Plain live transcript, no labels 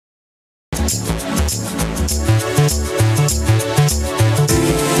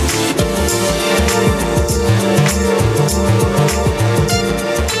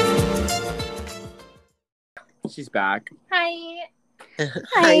back. Hi.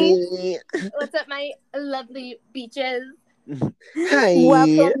 Hi. What's up, my lovely beaches? Hi.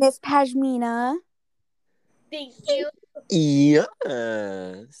 Welcome, Miss Pashmina. Thank you.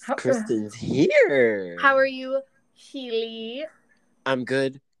 Yes. Kristen's here. How are you, Healy? I'm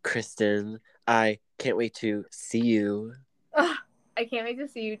good, Kristen. I can't wait to see you. I can't wait to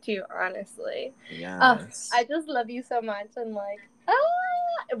see you too, honestly. Yes. I just love you so much, and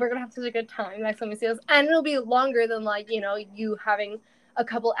we're gonna have such a good time next time we see us, and it'll be longer than you having a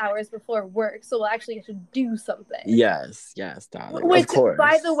couple hours before work, so we'll actually get to do something. Yes, darling. Which, of course.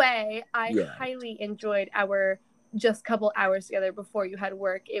 by the way, I highly enjoyed our just couple hours together before you had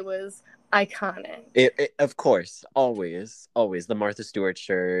work. It was iconic. It of course, always the Martha Stewart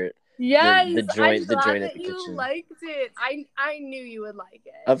shirt. Yes, the joint, I'm glad at that the you kitchen. liked it. I knew you would like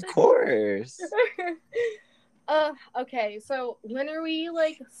it. Of course. Okay, so when are we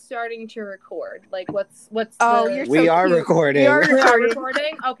starting to record? What's We are recording. We are We are recording.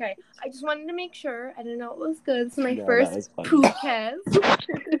 recording? Okay. I just wanted to make sure. I didn't know it was good. This is my No, first podcast.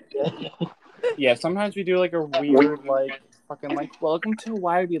 Yeah, sometimes we do a weird fucking welcome to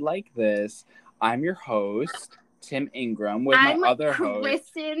Why We Like This. I'm your host, Tim Ingram, with my other host,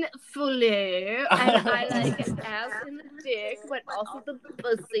 Kristen Fuller, and I like ass and the dick, but also the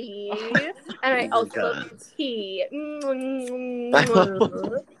pussy, and I also love tea.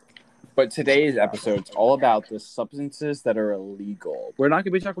 But today's episode's all about the substances that are illegal. We're not going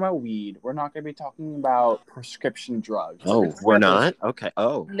to be talking about weed. We're not going to be talking about prescription drugs. Oh, we're not? Okay.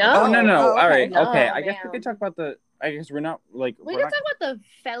 Oh. No. No. All right. No, okay. I guess we ma'am. could talk about the. I guess we're not We can talk about the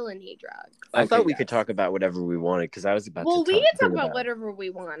felony drugs. I thought we could talk about whatever we wanted because I was about to. Well, we can talk about whatever we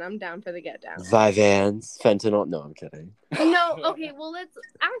want. I'm down for the get down. Vyvanse, fentanyl. No, I'm kidding. No, okay. Well, let's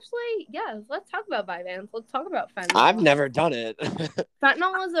talk about Vyvanse. Let's talk about fentanyl. I've never done it.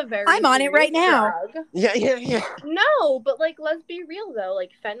 Fentanyl is a very. I'm on it right now. drug. Yeah. No, but let's be real though.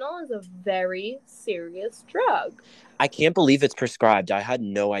 Fentanyl is a very serious drug. I can't believe it's prescribed. I had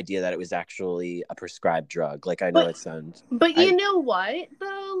no idea that it was actually a prescribed drug. I know it sounds. But you know what,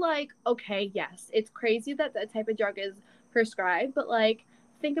 though? Okay, yes, it's crazy that that type of drug is prescribed, but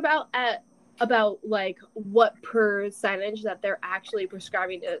think about what percentage that they're actually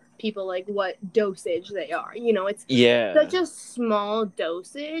prescribing to people, what dosage they are. It's such a small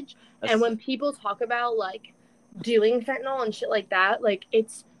dosage. And when people talk about doing fentanyl and shit like that,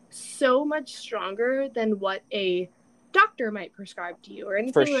 it's so much stronger than what a doctor might prescribe to you or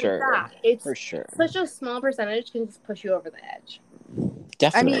anything like that. It's for sure. Such a small percentage can just push you over the edge.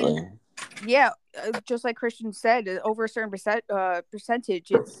 Definitely. I mean, yeah, just like Christian said, over a certain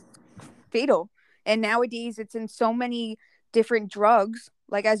percentage, it's fatal. And nowadays, it's in so many different drugs.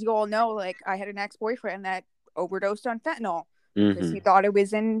 As you all know, I had an ex-boyfriend that overdosed on fentanyl because he thought it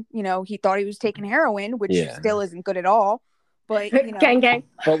was he thought he was taking heroin, which still isn't good at all. But gang.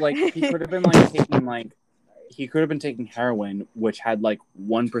 But he could have been he could have been taking heroin, which had 1%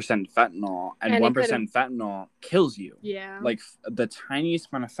 fentanyl, and 1% fentanyl kills you. Yeah. The tiniest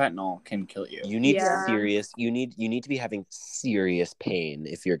amount of fentanyl can kill you. You need serious. You need to be having serious pain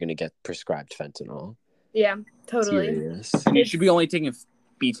if you're going to get prescribed fentanyl. Yeah, totally. Serious. And you should be only taking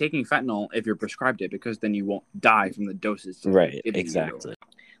fentanyl if you're prescribed it, because then you won't die from the doses. Right. Exactly.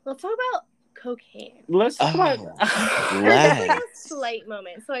 Let's talk about cocaine. Let's talk about. That's a slight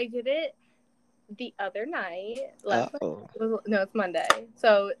moment. So I did it the other night. It's Monday.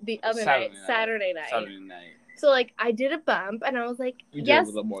 So the other Saturday night. So I did a bump and I was like, you yes.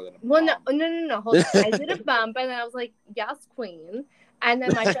 did a little more than a bump. No. Hold on. I did a bump and then I was like, yes, queen. And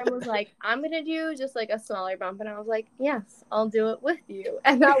then my friend was like, I'm gonna do just a smaller bump, and I was like, yes, I'll do it with you.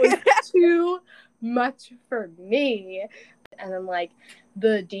 And that was too much for me. And then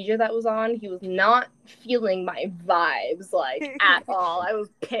the DJ that was on, he was not feeling my vibes at all. I was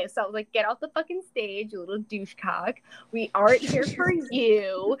pissed. I was like, get off the fucking stage, you little douche cock. We aren't here for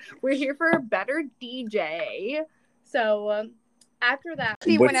you. We're here for a better DJ. So after that,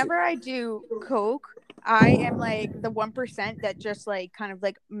 see, whenever I do coke, I am the 1% that just kind of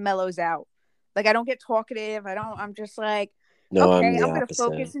mellows out. I don't get talkative. I'm just okay, I'm gonna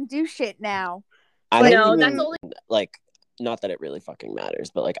focus and do shit now. That's only not that it really fucking matters,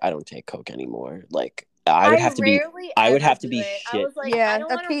 but I don't take coke anymore. I would have to be shit.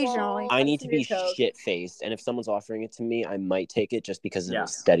 Occasionally. I need to be shit faced, and if someone's offering it to me, I might take it just because it'll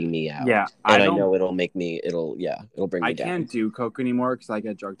steady me out. Yeah, and I know it'll make me. It'll bring me down. I can't do coke anymore because I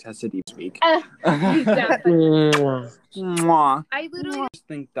get drug tested each week. I literally just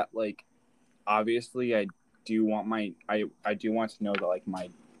think that obviously I do want to know that my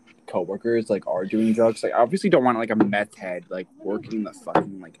coworkers are doing drugs. I obviously don't want a meth head working the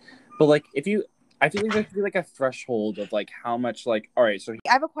fucking but if you I feel like there should be like a threshold of like how much like. All right, so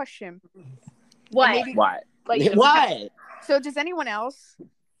I have a question. What? Maybe- what? Like, What? So does anyone else?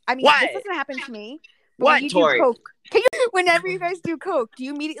 I mean, What? this doesn't happen to me. But What, when you Tori? do coke, whenever you guys do coke, do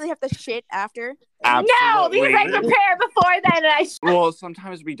you immediately have to shit after? No, because I prepare before then, and I. Well,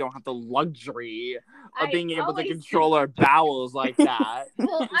 sometimes we don't have the luxury of I being able to always- control our bowels like that.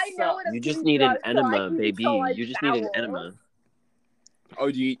 Well, I know what a You just pink need an does, so I enema, can baby. control my You just need an bowels. enema. Oh,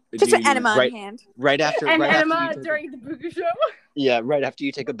 do you Just do an you- enema right. in hand. Right after. And right enema after you take during the Buka show. yeah, right after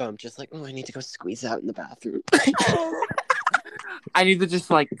you take a bump, just like, oh, I need to go squeeze out in the bathroom. I need to just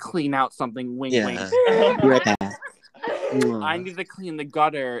like clean out something. Wink, Yeah. wink. Right back. I need to clean the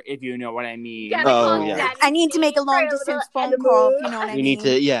gutter, if you know what I mean. Gotta Oh, call yeah. Daddy I need to make a for long little distance phone enema. call, if you know what I We mean.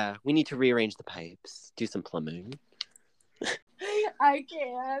 need to rearrange the pipes, do some plumbing. I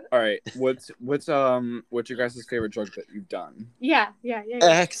can. All right, what's your guys' favorite drug that you've done? Yeah.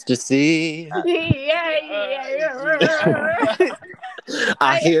 Ecstasy. Yeah.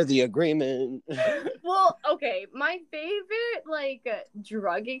 I hear the agreement. Well, okay. My favorite like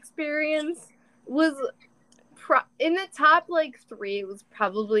drug experience was in the top like 3. It was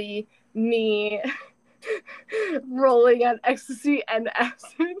probably me rolling on ecstasy and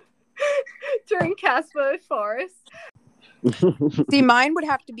acid during Casper Forest. See, mine would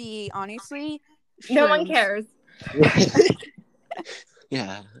have to be, honestly, No one shrooms. cares.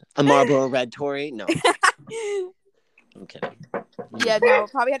 Yeah. A Marlboro Red, Tory? No. I'm kidding. Yeah, no,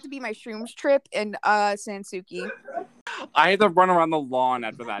 it'd probably have to be my shrooms trip and Sansuki. I had to run around the lawn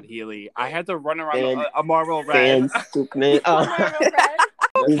after that, Healy. I had to run around And- a Marlboro Red. Fan oh.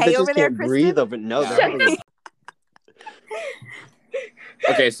 These Okay, bitches over there, can't breathe over. No, they're Shut having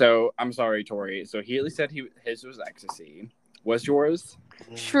Okay, so I'm sorry, Tori. So Healy said his was ecstasy. What's yours?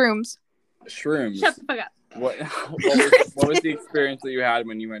 Shrooms. Shrooms. Shut the fuck up. What was the experience that you had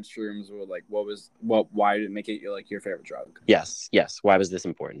when you went shrooms? Or like why did it make it like your favorite drug? Yes. Why was this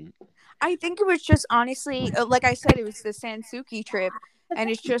important? I think it was just, honestly, like I said, it was the Sansuki trip. And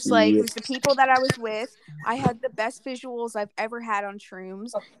it's just like, it was the people that I was with. I had the best visuals I've ever had on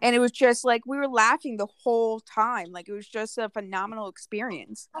shrooms. And it was just like, we were laughing the whole time. Like, it was just a phenomenal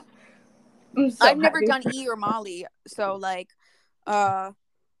experience. I'm so I've never happy. done E or Molly. So, like, well,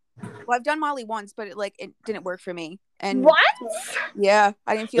 I've done Molly once, but it didn't work for me. And What? yeah,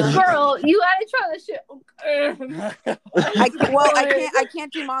 I didn't feel anything. Girl, you gotta try that shit. I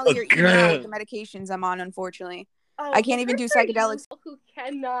can't do Molly or E now with the medications I'm on, unfortunately. I can't even do psychedelics. Who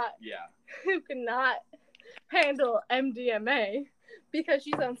cannot Yeah. handle MDMA because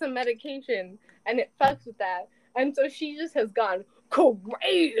she's on some medication and it fucks with that, and so she just has gone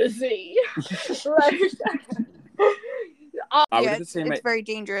crazy. Like, Yeah, it's very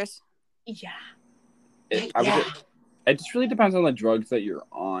dangerous. yeah. It just really depends on the drugs that you're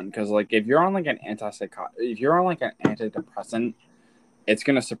on, because like if you're on like an if you're on like an antidepressant, it's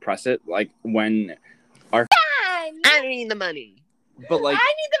gonna suppress it. Like when I don't need the money. but like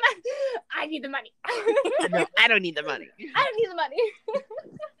I need the money. No, I don't need the money. I don't need the money.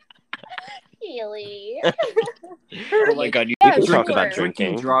 Healy. Oh my god, you Yeah, can talk sure. about drinking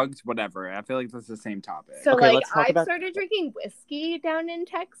drinking. drugs, whatever. I feel like that's the same topic. So Okay, like let's talk I about- started drinking whiskey down in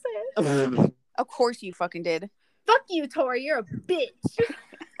Texas. Of course you fucking did. Fuck you, Tori. You're a bitch.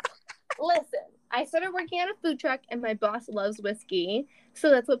 Listen, I started working on a food truck, and my boss loves whiskey, so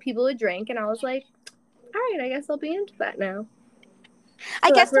that's what people would drink. And I was like, all right, I guess I'll be into that now. I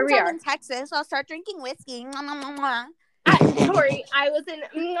So guess that's where since we I'm are. in Texas, I'll start drinking whiskey. Tori, I was in,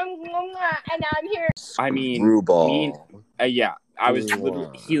 and now I'm here. I mean, Screwball. yeah, I was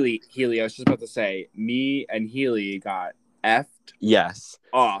Wow. Healy. I was just about to say, me and Healy got effed Yes.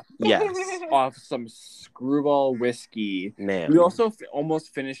 off Yes. off some screwball whiskey. Man. We also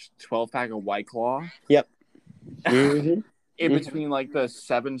almost finished 12-pack of White Claw. Mhm. In Mhm. between like the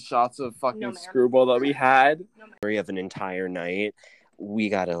 7 shots of fucking No, ma'am. screwball that we had. Memory of an entire night. We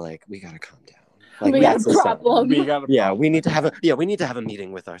gotta calm down. Like, We got that's a the sound. problem. We got Yeah, we need to have a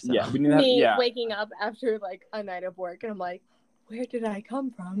meeting with ourselves. Yeah, we need to have, Me yeah. waking up after like a night of work, and I'm like, where did I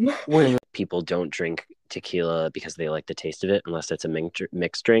come from? People don't drink tequila because they like the taste of it unless it's a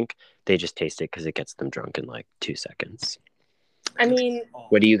mixed drink. They just taste it because it gets them drunk in like 2 seconds. I mean,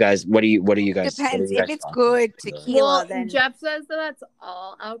 What do you guys Depends. what do you If guys it's thought? good tequila, well, then Jeff says that that's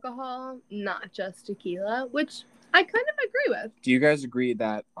all alcohol, not just tequila, which I kind of agree with. Do you guys agree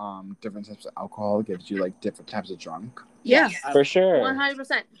that different types of alcohol gives you like different types of drunk? yeah. For sure.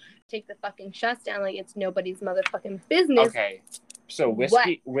 100%. Take the fucking shots down like it's nobody's motherfucking business. Okay. So What?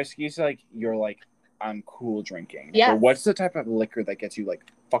 whiskey's like you're like I'm cool drinking. Yes. So what's the type of liquor that gets you like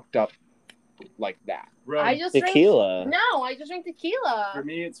fucked up like that. Rum. I just tequila. I just drink tequila. For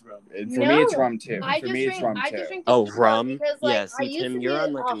me, it's rum. For me, it's rum too. I For just me, it's drink, rum I too. just drink Oh, tequila rum? because, Yeah, I see, used Tim, to you're be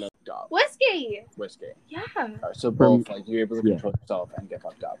on, like, another... whiskey. Whiskey. Yeah. So both, like, you're able to control yourself and get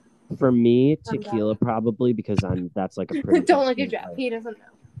fucked up. For me, tequila probably, because that's like a pretty... Don't look at Jeff. He doesn't know.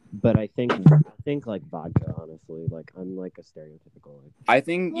 But I think like vodka, honestly. Like, I'm like a stereotypical. Like... I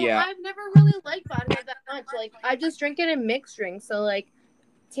think, yeah. I've never really liked vodka that much. Like, I just drink it in mixed drinks. So, like,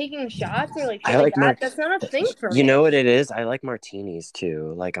 taking shots or like that's not a thing for me. You know what it is? I like martinis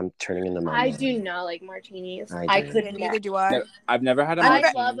too. Like, I'm turning into my... I do not like martinis. I couldn't. Neither do I. I've never had a martini.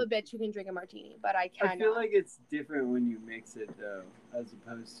 I love a bitch who can drink a martini, but I cannot. I feel like it's different when you mix it though, as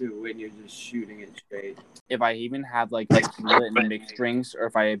opposed to when you're just shooting it straight. If I even have like tequila and mixed drinks, or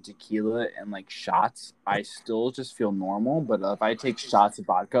if I have tequila and like shots, I still just feel normal. But if I take shots of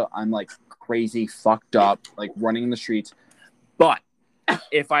vodka, I'm like crazy, fucked up, like running in the streets. But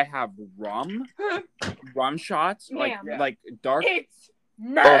if I have rum shots, like dark, it's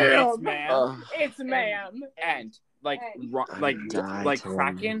ma'am, it's ma'am, and like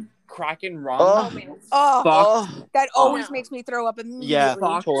Kraken rum. That always makes me throw up immediately. Yeah,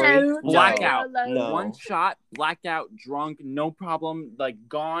 blackout. No. One shot, blackout, drunk, no problem. Like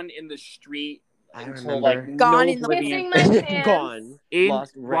gone in the street. Until, like, gone no in the gone.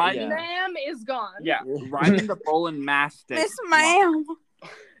 Ma'am is gone. Yeah, riding the bull and Mastiff. Miss Ma'am.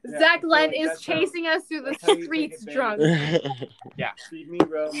 Zach Len is chasing us through the streets drunk. Yeah. Feed me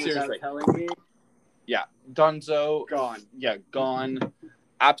rum without telling me. Yeah. Dunzo. Gone. Yeah, gone.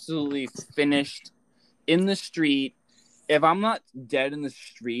 Absolutely finished. In the street. If I'm not dead in the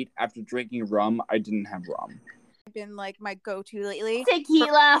street after drinking rum, I didn't have rum. Been like my go-to lately.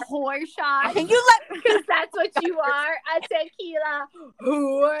 Tequila whore shot. Can you because that's what you are, a tequila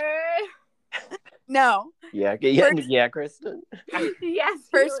whore. No. Yeah, Kristen. Yes.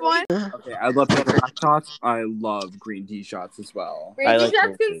 First one. Okay, I love black shots. I love green tea shots as well. Green tea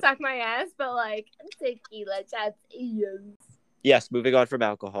shots can suck my ass, but like tequila shots. Yes, moving on from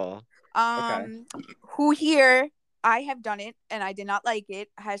alcohol. Who here? I have done it, and I did not like it.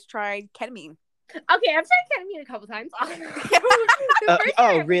 Has tried ketamine. Okay, I've tried ketamine a couple times.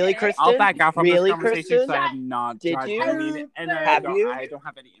 Really, Kristen? I'll back out from this conversation Kristen? because I have not tried ketamine, and I don't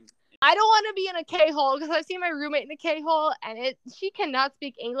have any. I don't want to be in a K-hole because I've seen my roommate in a K-hole, and she cannot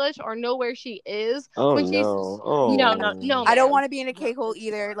speak English or know where she is. No. No. I don't want to be in a K-hole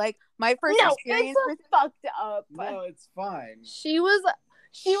either. Like my first experience with fucked up. No, it's fine. She was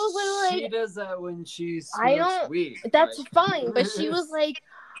literally. She does that when she's. Weed. That's fine, but she was like,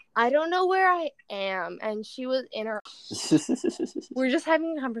 I don't know where I am, and she was in her. We're just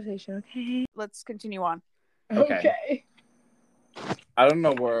having a conversation, okay? Let's continue on. Okay. I don't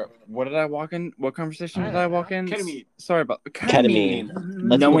know what did I walk in? What conversation did I walk in? Ketamine. Sorry about ketamine.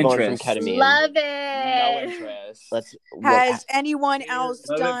 Let's no move interest. On from ketamine. Love it. No interest. Has anyone else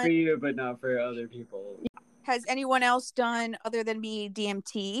Love done? it for you, but not for other people. Has anyone else done other than me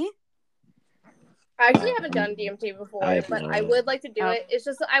DMT? I actually haven't done DMT before, but I would like to do it. It's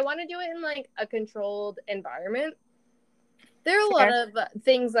just I want to do it in like a controlled environment. There are a lot of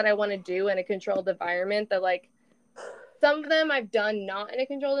things that I want to do in a controlled environment that like. Some of them I've done not in a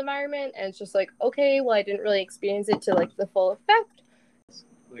controlled environment, and it's just like, okay, well, I didn't really experience it to like the full effect.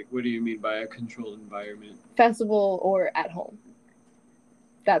 Like, what do you mean by a controlled environment? Festival or at home.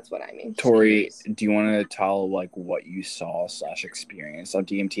 That's what I mean. Tori, do you want to tell like what you saw / experienced on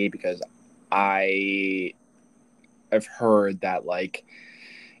DMT? Because I've heard that like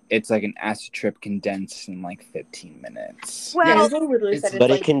it's like an acid trip condensed in like 15 minutes. Well, but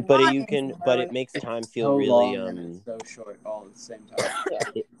it makes time feel really it's so short all at the same time.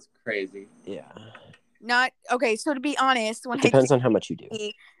 It's crazy. Yeah. Not okay. So to be honest, when it depends on how much you do.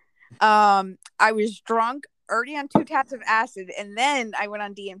 I was drunk, already on 2 tabs of acid, and then I went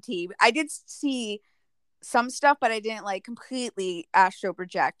on DMT. I did see some stuff, but I didn't like completely astral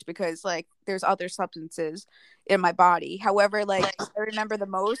project because like there's other substances in my body. However, like I remember the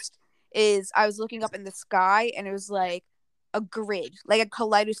most is I was looking up in the sky and it was like a grid, like a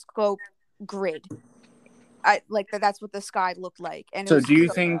kaleidoscope grid. I like that's what the sky looked like. And so do you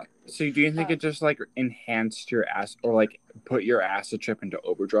think it just like enhanced your ass or like put your acid trip into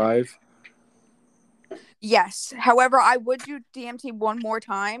overdrive? Yes. However, I would do DMT one more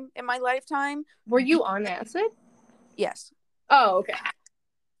time in my lifetime. Were you on acid? Yes. Oh, okay.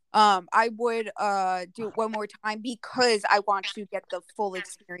 I would do it one more time because I want to get the full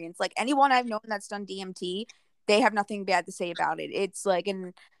experience. Like anyone I've known that's done DMT, they have nothing bad to say about it. It's like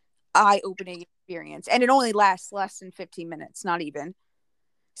an eye-opening experience, and it only lasts less than 15 minutes, not even.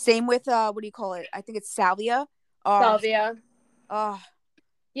 Same with what do you call it? I think it's salvia. Salvia.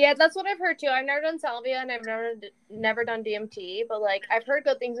 Yeah, that's what I've heard too. I've never done salvia and I've never done DMT, but like I've heard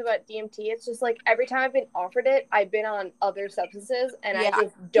good things about DMT. It's just like every time I've been offered it, I've been on other substances and I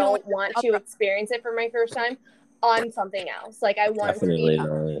just don't want to experience it for my first time on something else. Like I want Definitely it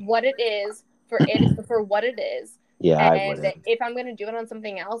to be what it is for what it is. Yeah, and if I'm gonna do it on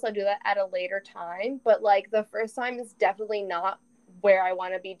something else, I'll do that at a later time. But like the first time is definitely not where I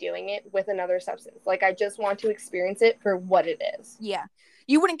want to be doing it with another substance. Like I just want to experience it for what it is. Yeah.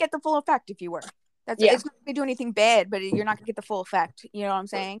 You wouldn't get the full effect if you were. It's not gonna do anything bad, but you're not gonna get the full effect. You know what I'm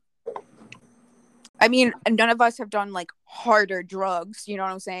saying? I mean, none of us have done like harder drugs, you know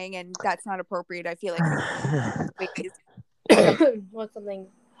what I'm saying? And that's not appropriate. I feel like what's something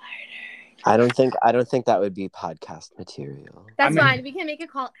I don't think that would be podcast material. That's fine. We can make a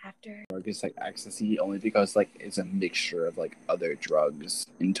call after. It's like ecstasy only because like it's a mixture of like other drugs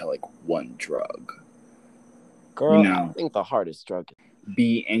into like one drug. Girl, I think the hardest drug.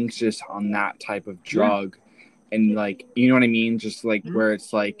 Be anxious on that type of drug, and like you know what I mean, just like where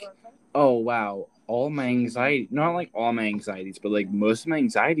it's like, oh wow, all my anxiety, not like all my anxieties, but like most of my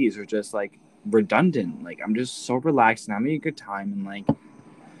anxieties are just like redundant. Like I'm just so relaxed and having a good time, and like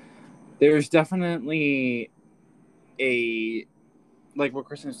there's definitely a like what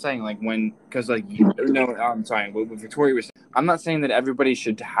Kristen was saying, like when because like I'm sorry, what Victoria was saying. I'm not saying that everybody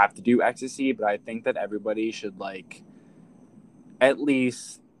should have to do ecstasy, but I think that everybody should like at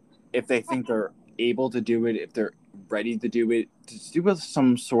least if they think they're able to do it, if they're ready to do it, to do with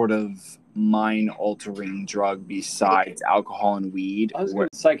some sort of mind-altering drug besides alcohol and weed. I was going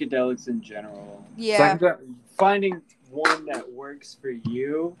psychedelics in general. Yeah. Finding one that works for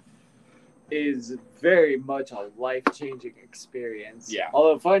you is very much a life-changing experience. Yeah.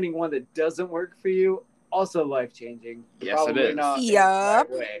 Although finding one that doesn't work for you, also life-changing. Yes, probably it is. Not yep.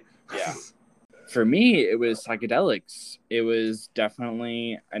 In the right way. Yeah. For me, it was psychedelics. It was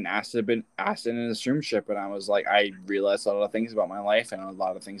definitely an acid and a shroom trip, and I was like, I realized a lot of things about my life and a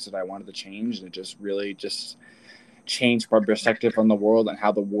lot of things that I wanted to change, and it just really just changed my perspective on the world and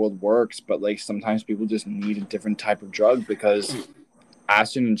how the world works. But like sometimes people just need a different type of drug because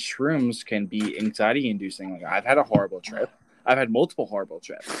acid and shrooms can be anxiety-inducing. Like I've had a horrible trip. I've had multiple horrible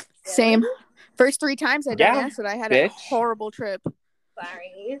trips. Same. First 3 times I done acid, I had a horrible trip.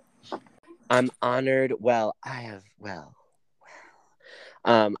 Sorry. I'm honored.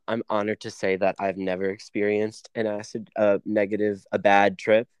 I'm honored to say that I've never experienced an a bad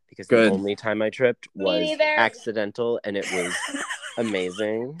trip because the only time I tripped was accidental and it was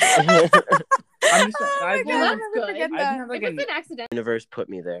amazing. That's good. It was an accident. The universe put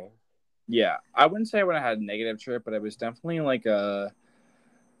me there. Yeah, I wouldn't say I would have had a negative trip, but it was definitely like a.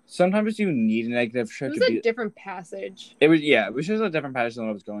 Sometimes you need a negative trip. It was a different passage. It was just a different passage than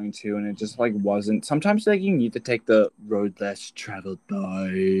I was going to, and it just like wasn't. Sometimes like you need to take the road less traveled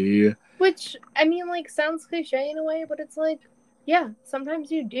by. Which I mean, like sounds cliche in a way, but it's like, yeah, sometimes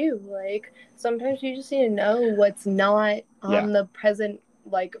you do. Like sometimes you just need to know what's not on the present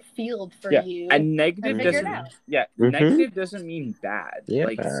like field for you. And negative doesn't mean bad. Yeah.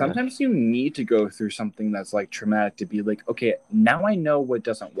 Like sometimes you need to go through something that's like traumatic to be like, okay, now I know what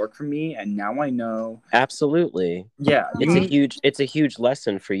doesn't work for me, and now I know. Absolutely. Yeah. It's a huge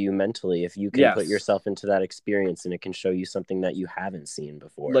lesson for you mentally if you can put yourself into that experience, and it can show you something that you haven't seen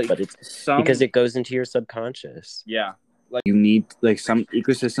before. Like, but it's because it goes into your subconscious. Yeah. Like you need like some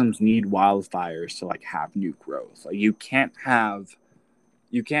ecosystems need wildfires to like have new growth. Like you can't have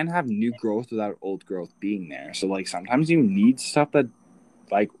new growth without old growth being there. So like sometimes you need stuff that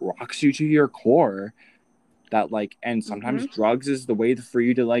like rocks you to your core, that like, and sometimes drugs is the way for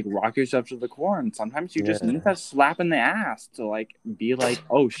you to like rock yourself to the core, and sometimes you just need that slap in the ass to like be like,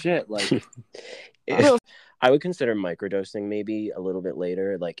 oh shit, like. I would consider microdosing maybe a little bit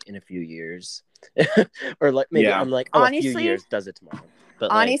later, like in a few years, or like maybe I'm like, honestly, a few years does it tomorrow.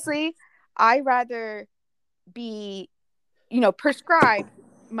 But honestly, I'd rather be, prescribed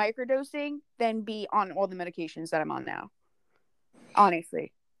microdosing than be on all the medications that I'm on now.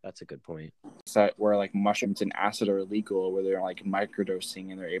 Honestly, that's a good point. So where like mushrooms and acid are illegal, where they're like microdosing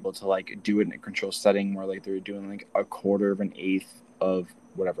and they're able to like do it in a controlled setting where like they're doing like a quarter of an eighth of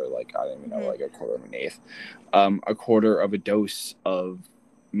whatever, like I don't even know, like a quarter of an eighth, a quarter of a dose of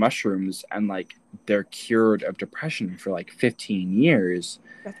mushrooms, and like they're cured of depression for like 15 years.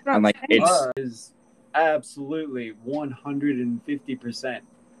 And like it's absolutely 150%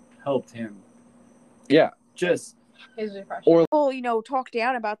 helped him. Yeah. Just his depression. Or people, talk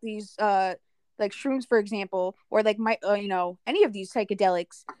down about these like shrooms, for example, or like any of these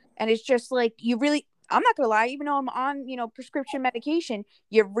psychedelics, and it's just like I'm not gonna lie, even though I'm on prescription medication,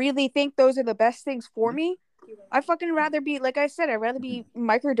 you really think those are the best things for me? I fucking rather be, like I said, I'd rather be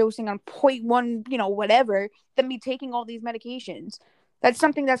microdosing on 0.1, whatever, than be taking all these medications. That's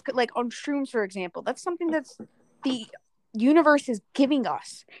something that's like on shrooms, for example. That's something that's the universe is giving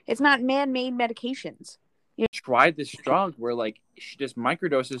us. It's not man-made medications. Tried this drug where like she just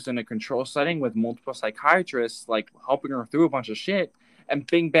microdoses in a control setting with multiple psychiatrists like helping her through a bunch of shit, and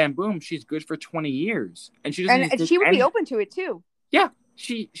bing bam boom, she's good for 20 years, and she doesn't. And she would be open to it too. Yeah,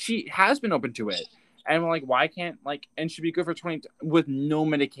 she has been open to it, and we're like, why can't like? And she'd be good for 20 with no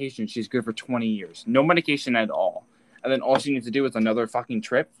medication. She's good for 20 years, no medication at all, and then all she needs to do is another fucking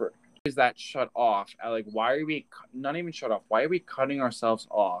trip for. Is that shut off? Like, why are we not even shut off? Why are we cutting ourselves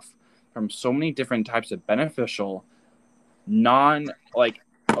off from so many different types of beneficial,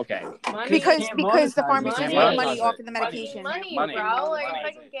 okay. Because the pharmacies want money off of the medication. Money, bro. Are you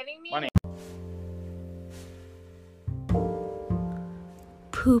fucking kidding me? Money.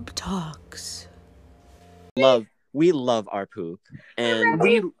 Poop talks. We love our poop, and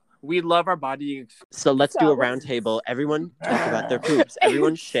we love our body. So let's do a round table. Everyone talk about their poops.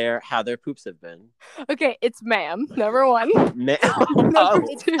 Everyone share how their poops have been. Okay, it's ma'am, number one.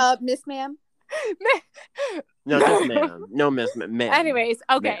 It's Miss Ma'am. No, just ma'am. No, Miss Ma'am. Anyways,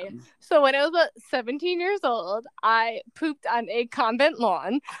 okay. Ma'am. So when I was about 17 years old, I pooped on a convent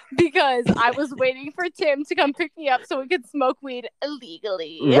lawn because I was waiting for Tim to come pick me up so we could smoke weed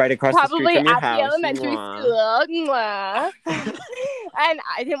illegally. Right across the street from your house. Probably at the elementary school. Mwah. And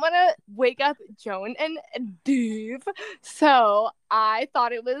I didn't want to wake up Joan and Dave, so I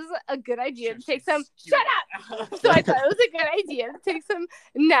thought it was a good idea to take some. Shut up! So I thought it was a good idea to take some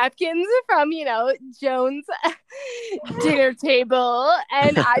napkins from, Joan's dinner table,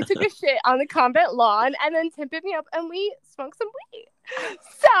 and I took a shit on the convent lawn, and then Tim picked me up, and we smoked some weed.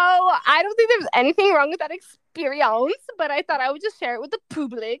 So I don't think there's anything wrong with that experience, but I thought I would just share it with the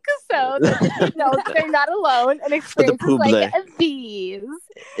public, so that they're not alone in experiences like these.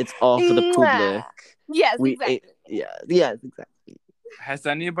 It's all for the public. Yes, exactly. Yes, exactly. Has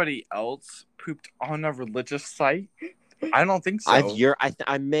anybody else pooped on a religious site? I don't think so.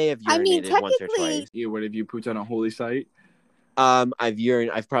 I may have urinated once or twice. What have you pooped on a holy site? I've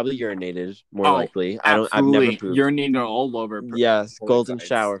probably urinated more likely. I've never pooped. Urinated all over. Yes, golden sites.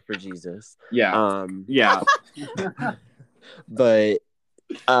 Shower for Jesus. Yeah. Yeah. But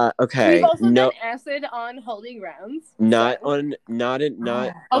okay. We've also done acid on holy grounds. Not.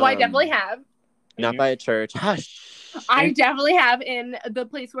 Oh, I definitely have. Not by a church. Hush. I definitely have in the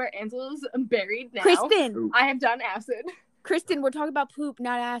place where Ansel's buried now. Kristen. I have done acid. Kristen, we're talking about poop,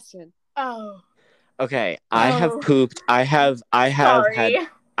 not acid. Oh. Okay, I have pooped. I have Sorry.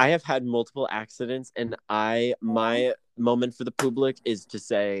 had multiple accidents, and my moment for the public is to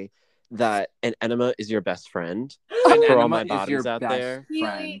say that an enema is your best friend. For all my bottoms out there.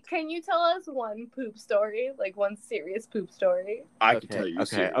 Keely, can you tell us one poop story? Like one serious poop story? I can tell you.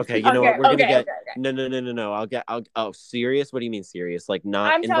 Okay. You know what? We're gonna get. No. Oh, serious? What do you mean serious? Like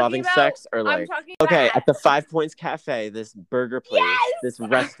not involving sex or like? Okay, at the 5 Points Cafe, this burger place, this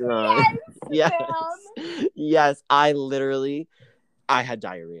restaurant. Yes. Yes. I had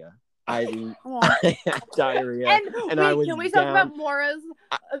diarrhea. I had diarrhea, and I was. Can we talk about Maura's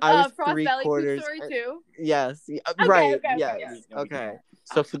Frost Valley poop story too? Yes. Okay, right. Okay, yes. Okay.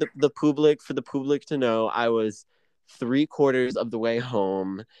 So for the public to know, I was 3/4 of the way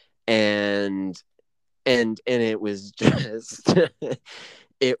home, and it was just.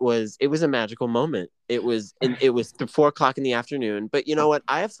 It was a magical moment. It was 4:00 in the afternoon. But you know what?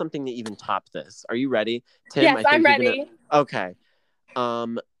 I have something to even top this. Are you ready, Tim? Yes, I'm ready. Okay.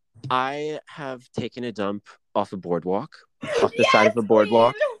 I have taken a dump off a boardwalk, off the side of a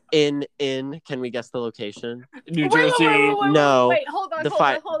boardwalk. In can we guess the location? New Jersey. No. Wait, hold on.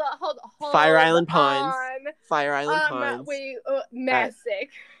 Fire Island Pines. Fire Island Pines. Wait, Mastic.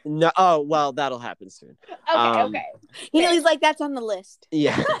 No. Oh, well, that'll happen soon. Okay. He's like, that's on the list.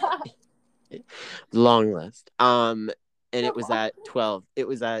 Yeah. Long list. And it was at 12. It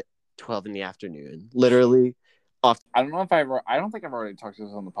was at 12 in the afternoon. Literally. I don't think I've already talked to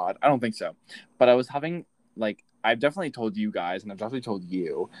this on the pod. I don't think so. But I was having, I've definitely told you guys, and I've definitely told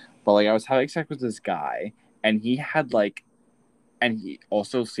you, but, I was having sex with this guy, and he had, and he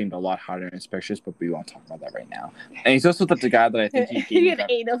also seemed a lot hotter in his pictures, but we won't talk about that right now. And he's also the guy that I think he had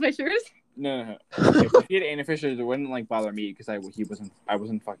anal fissures? No. If he had anal fissures, it wouldn't, bother me, because I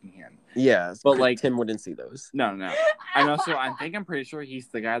wasn't fucking him. Yes, but, Tim wouldn't see those. No. And also, I'm pretty sure he's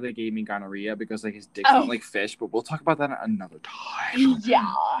the guy that gave me gonorrhea, because, his dick's not like fish, but we'll talk about that another time.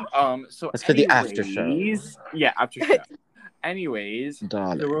 Yeah. So that's for the after show. Yeah, after show. Anyways,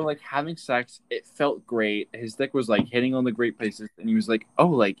 so we're having sex. It felt great. His dick was hitting on the great places, and he was like,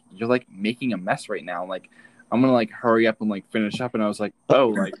 "Oh, you're making a mess right now. I'm gonna like hurry up and like finish up. And I was like, oh,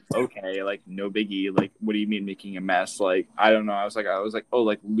 like okay, like no biggie. Like, what do you mean making a mess? Like, I don't know. I was like, oh,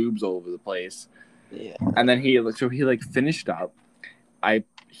 like lube's all over the place. Yeah. And then he like finished up.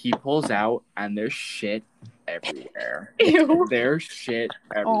 He pulls out and there's shit everywhere. Ew. There's shit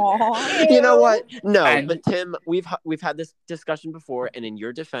everywhere. Aww. You know what? No, And- but Tim, we've had this discussion before, and in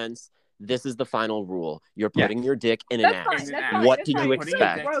your defense, this is the final rule. You're putting your dick in an That's ass. fine, that's fine, What that's did fine. you It's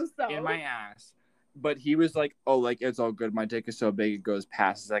expect? gross, though. In my ass. But he was like, "Oh, like it's all good. My dick is so big, it goes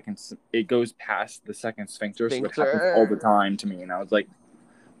past the second. It goes past the second sphincter, so it happens all the time to me." And I was like,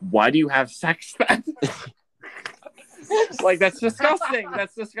 "Why do you have sex then?" Like that's disgusting.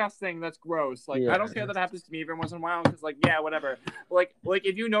 That's disgusting. That's gross. Like I don't care that it happens to me every once in a while because, like, yeah, whatever. Like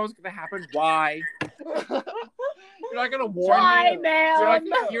if you know it's gonna happen, why? You're not gonna warn Why, me. man?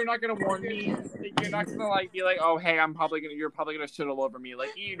 You're not gonna warn me. You're not gonna like be like, oh, hey, you're probably gonna shit all over me. Like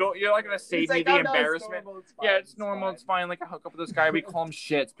you're not gonna save me the embarrassment. Yeah, it's normal. It's fine. Like I hook up with this guy. We call him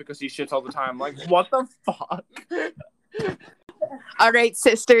Shits because he shits all the time. Like what the fuck? All right,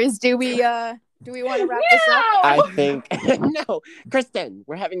 sisters, do we want to wrap this up? I think no, Kristen,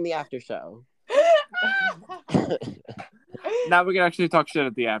 we're having the after show. Now we can actually talk shit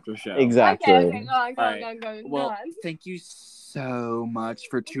at the after show. Exactly. Okay, go on, Well, thank you so much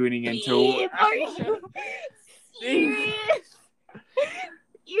for tuning into. Are you serious?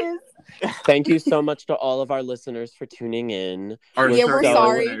 Yes. Thank you so much to all of our listeners for tuning in. Yeah, we're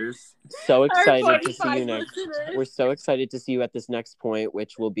sorry. Listeners. So excited Our to see you 45 next. listeners. We're so excited to see you at this next point,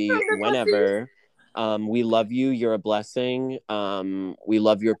 which will be whenever. We love you. You're a blessing. We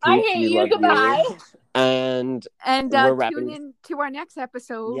love your poop. I hate we you. love Goodbye. you. And And we're tune wrapping. in to our next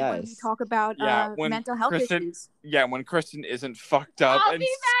episode when we Yes. talk about when mental health Kristen, issues. Yeah, when Kristen isn't fucked up. I'll and be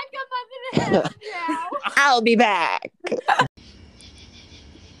back up on the head now. I'll be back.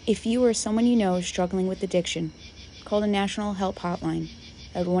 If you or someone you know is struggling with addiction, call the National Help Hotline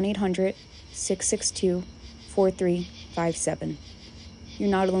at 1-800-662-4357. You're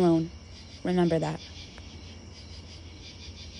not alone. Remember that.